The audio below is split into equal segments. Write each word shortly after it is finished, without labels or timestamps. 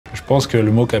pense que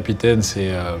le mot capitaine,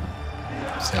 c'est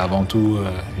avant tout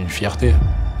une fierté.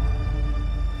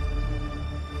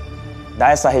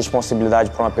 Dar essa responsabilidade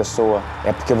para uma pessoa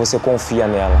é porque você confia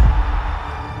nela.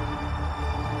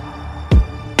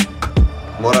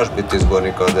 Moraš biti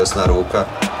izbornik kao desna ruka.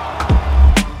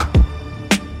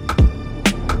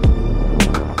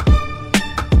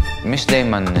 مش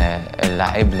دايما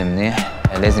اللاعب المنيح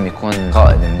لازم يكون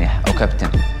قائد منيح أو كابتن.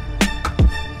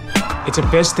 It's the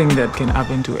best thing that can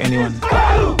happen to anyone.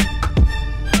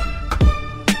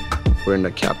 We're in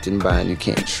the captain band. You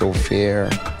can't show fear,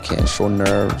 can't show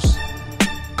nerves.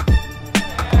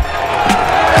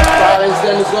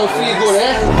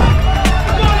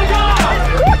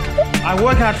 I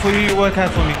work hard for you, you work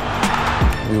hard for me.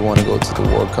 We want to go to the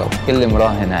World Cup. كل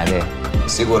مراهن عليه.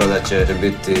 Sigurno da će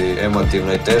biti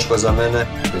emotivno i teško za mene.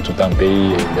 C'est tout un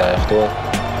pays derrière toi.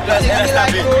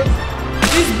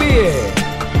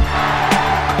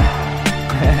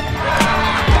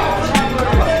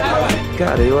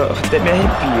 Cara, eu até me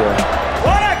arrepio.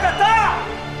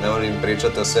 Ne volim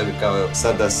pričati o sebi kao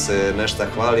sad da se nešto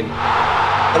hvalim.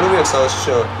 Ali uvijek sam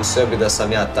osjećao u sebi da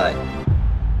sam ja taj.